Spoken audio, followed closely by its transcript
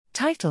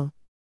Title: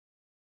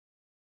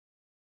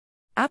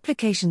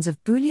 Applications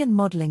of Boolean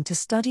Modeling to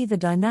Study the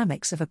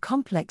Dynamics of a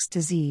Complex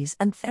Disease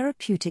and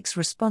Therapeutics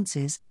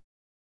Responses.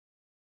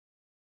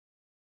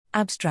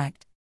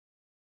 Abstract: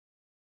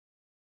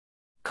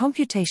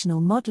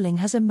 Computational modeling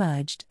has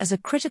emerged as a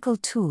critical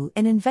tool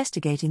in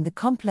investigating the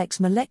complex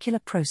molecular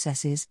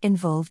processes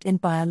involved in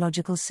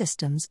biological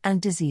systems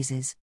and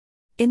diseases.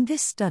 In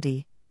this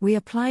study, we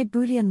apply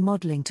Boolean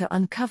modeling to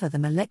uncover the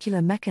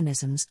molecular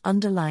mechanisms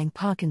underlying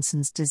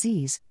Parkinson's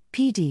disease,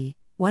 PD,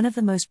 one of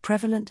the most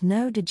prevalent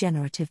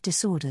neurodegenerative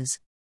disorders.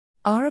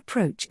 Our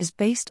approach is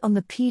based on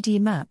the PD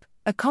map,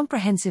 a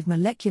comprehensive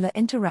molecular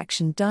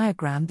interaction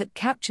diagram that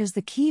captures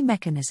the key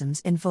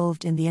mechanisms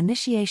involved in the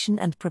initiation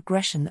and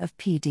progression of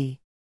PD.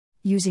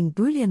 Using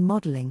Boolean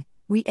modeling,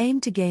 we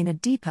aim to gain a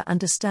deeper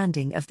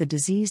understanding of the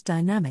disease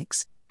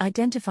dynamics,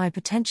 identify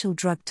potential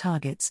drug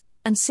targets,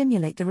 and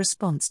simulate the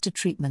response to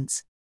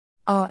treatments.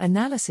 Our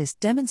analysis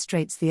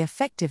demonstrates the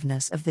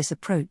effectiveness of this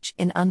approach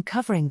in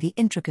uncovering the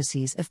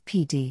intricacies of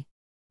PD.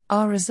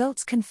 Our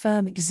results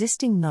confirm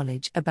existing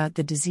knowledge about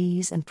the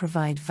disease and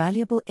provide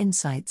valuable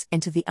insights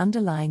into the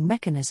underlying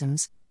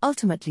mechanisms,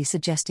 ultimately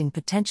suggesting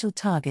potential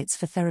targets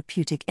for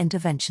therapeutic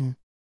intervention.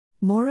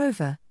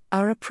 Moreover,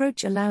 our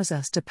approach allows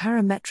us to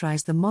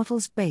parameterize the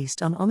models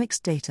based on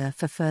omics data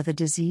for further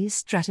disease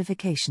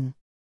stratification.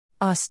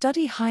 Our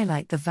study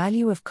highlights the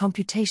value of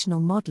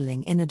computational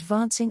modeling in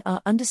advancing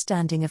our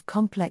understanding of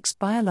complex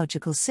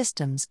biological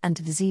systems and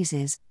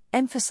diseases,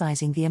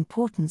 emphasizing the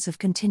importance of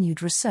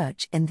continued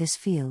research in this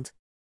field.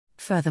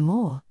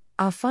 Furthermore,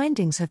 our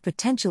findings have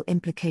potential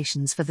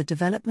implications for the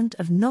development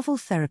of novel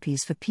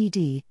therapies for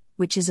PD,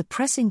 which is a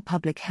pressing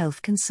public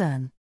health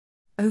concern.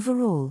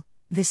 Overall,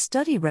 this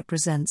study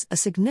represents a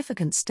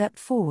significant step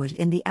forward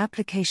in the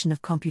application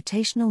of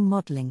computational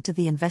modeling to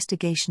the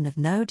investigation of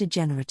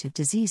neurodegenerative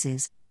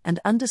diseases, and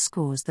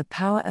underscores the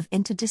power of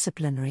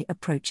interdisciplinary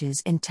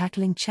approaches in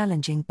tackling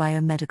challenging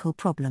biomedical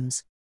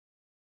problems.